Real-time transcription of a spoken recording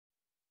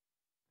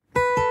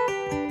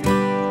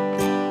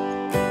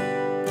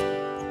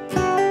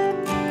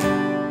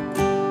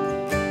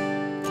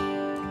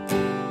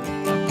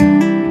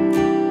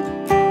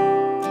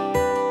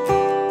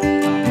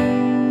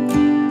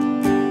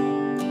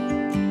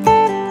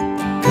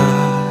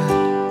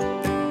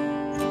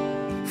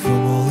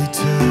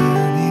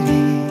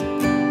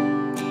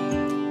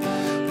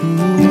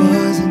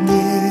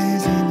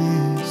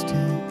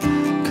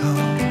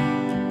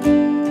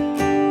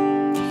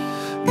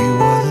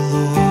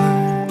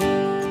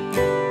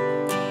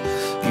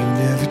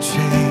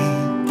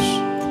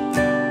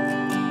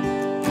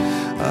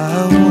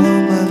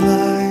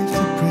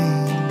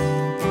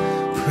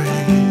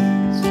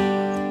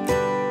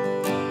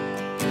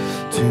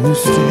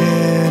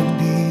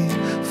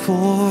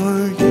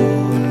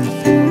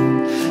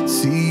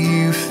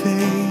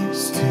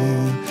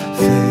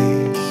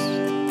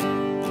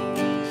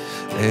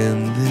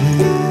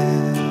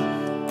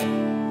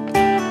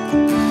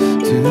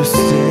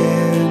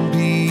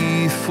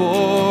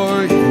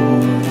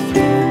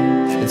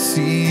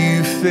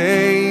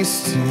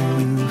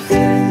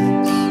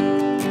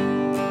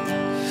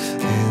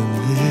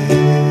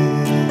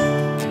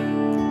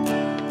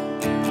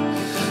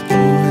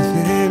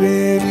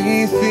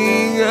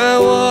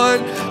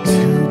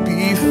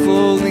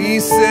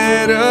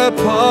set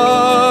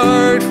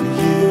apart for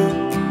you.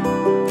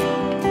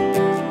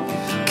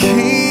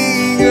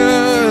 King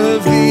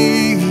of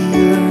the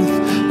earth,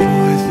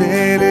 more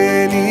than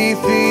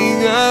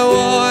anything I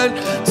want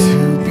to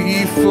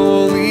be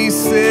fully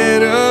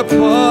set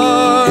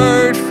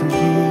apart for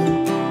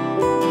you.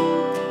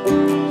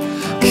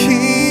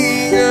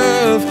 King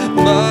of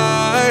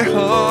my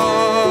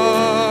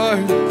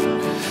heart,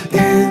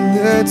 in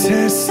the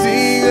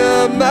testing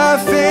of my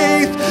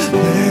faith,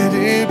 let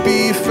it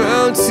be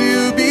found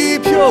to be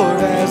pure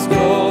as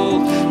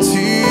gold,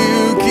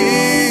 to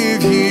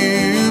give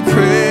you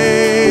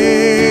praise.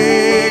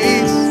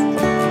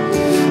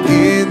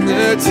 In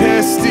the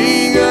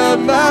testing of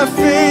my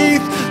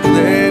faith,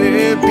 let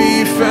it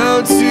be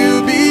found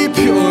to be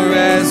pure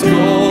as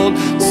gold,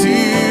 to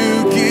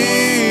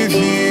give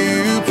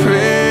you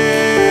praise.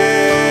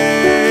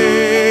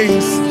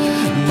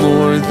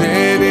 More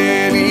than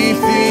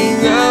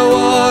anything I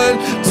want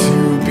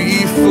to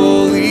be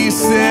fully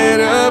set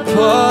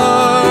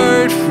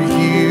apart for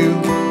you.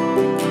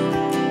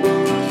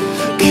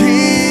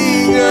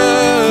 King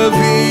of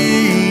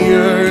the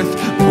earth,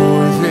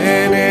 more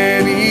than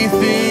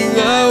anything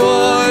I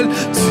want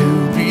to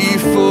be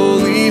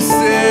fully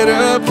set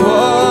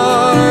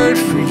apart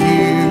for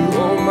you.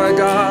 Oh my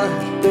God.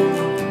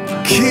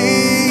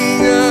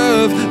 King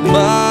of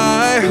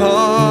my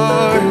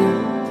heart.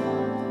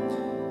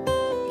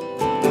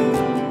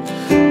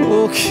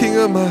 Oh, King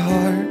of my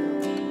heart.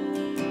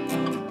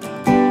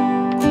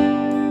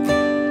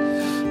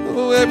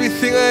 Oh,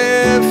 everything I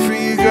am for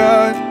you,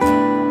 God.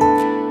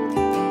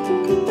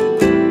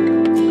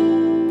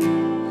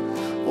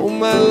 Oh,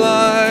 my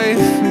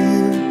life for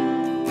you.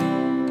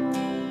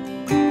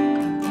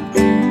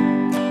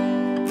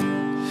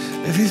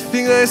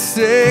 Everything I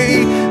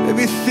say,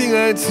 everything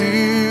I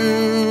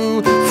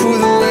do, for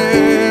the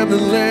Lamb, the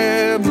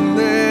Lamb, the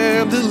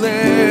Lamb, the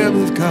Lamb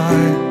of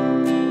God.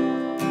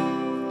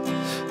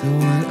 The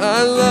one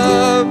I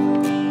love.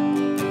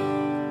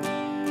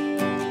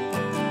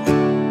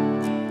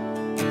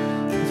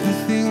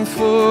 Everything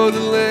for the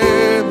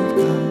Lamb of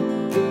God.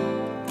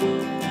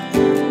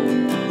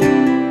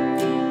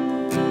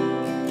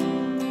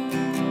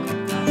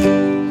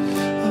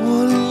 I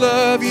want to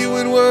love you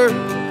in word,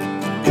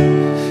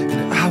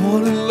 and I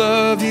want to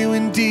love you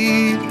in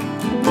deed.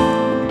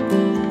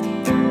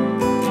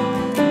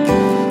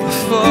 I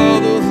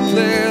follow the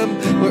Lamb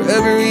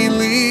wherever he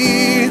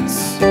leads.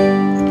 I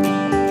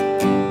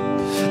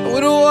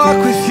want to walk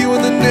with you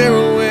in the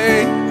narrow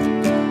way.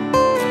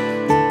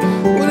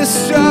 I want to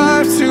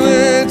strive to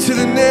enter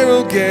the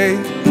narrow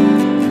gate.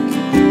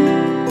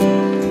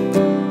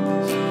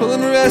 Well,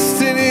 I'm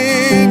resting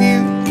in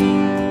you.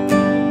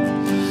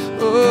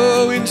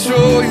 Oh,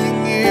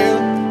 enjoying you.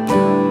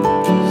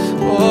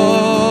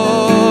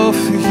 All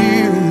for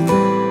you.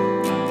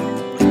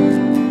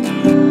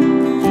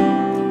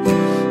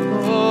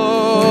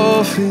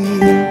 All for you.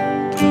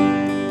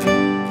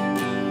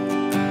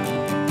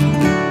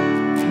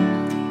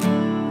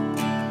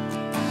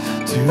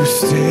 To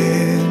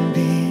stand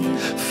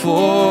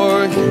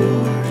before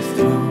your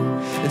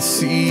throne and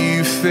see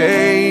you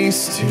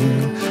face to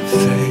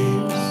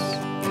face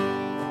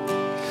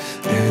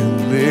and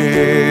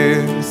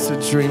live. It's a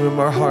dream of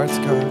our hearts,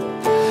 God.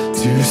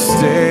 To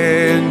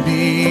stand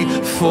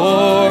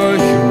before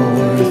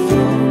your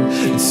throne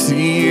and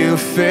see you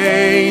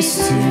face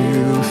to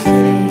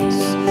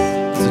face.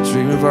 It's a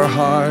dream of our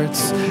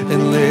hearts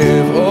and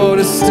live. Oh,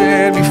 to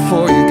stand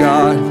before you,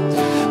 God.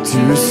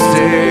 To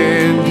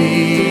stand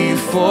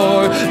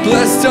before.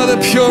 Blessed are the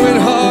pure in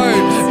heart,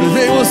 for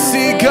they will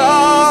see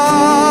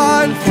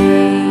God.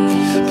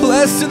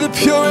 Blessed are the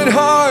pure in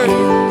heart,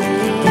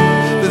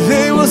 for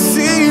they will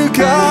see you,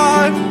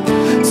 God.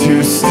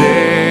 To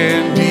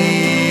stand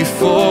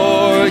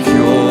before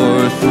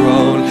your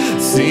throne,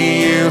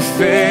 see you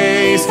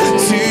face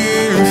to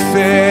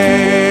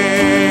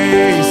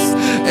face,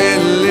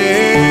 and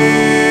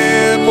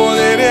live. More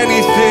than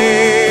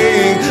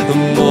anything,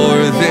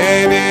 more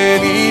than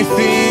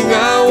anything I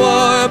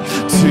want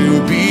to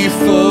be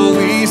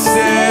fully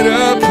set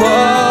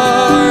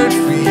apart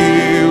for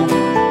you.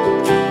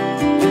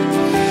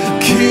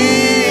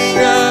 King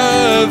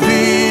of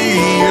the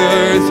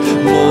earth,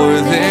 more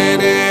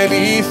than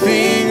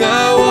anything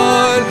I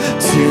want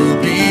to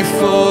be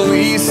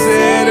fully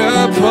set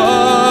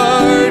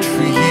apart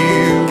for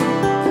you.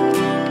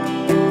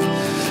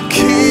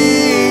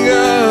 King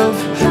of,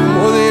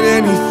 more than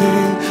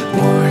anything,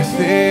 more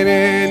than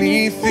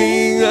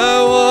anything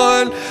I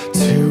want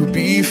to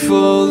be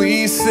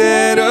fully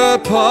set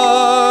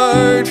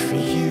apart for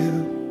you.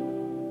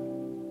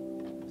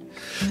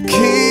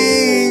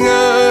 King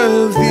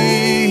of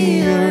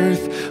the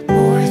earth,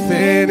 more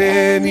than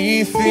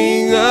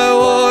anything I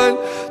want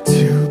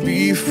to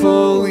be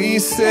fully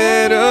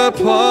set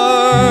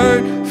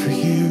apart for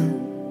you.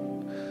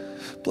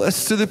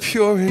 Blessed are the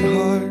pure in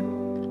heart,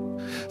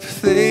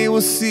 for they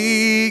will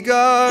see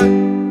God.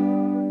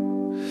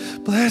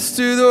 Blessed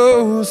are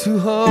those who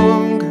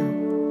hunger,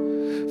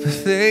 for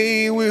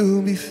they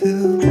will be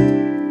filled.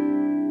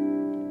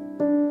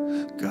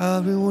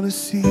 God, we want to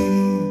see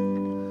you.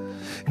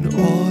 in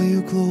all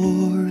your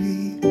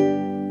glory,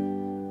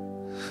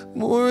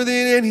 more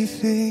than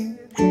anything,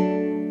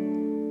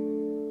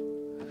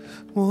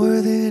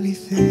 more than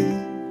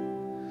anything,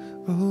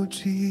 oh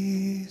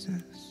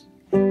Jesus.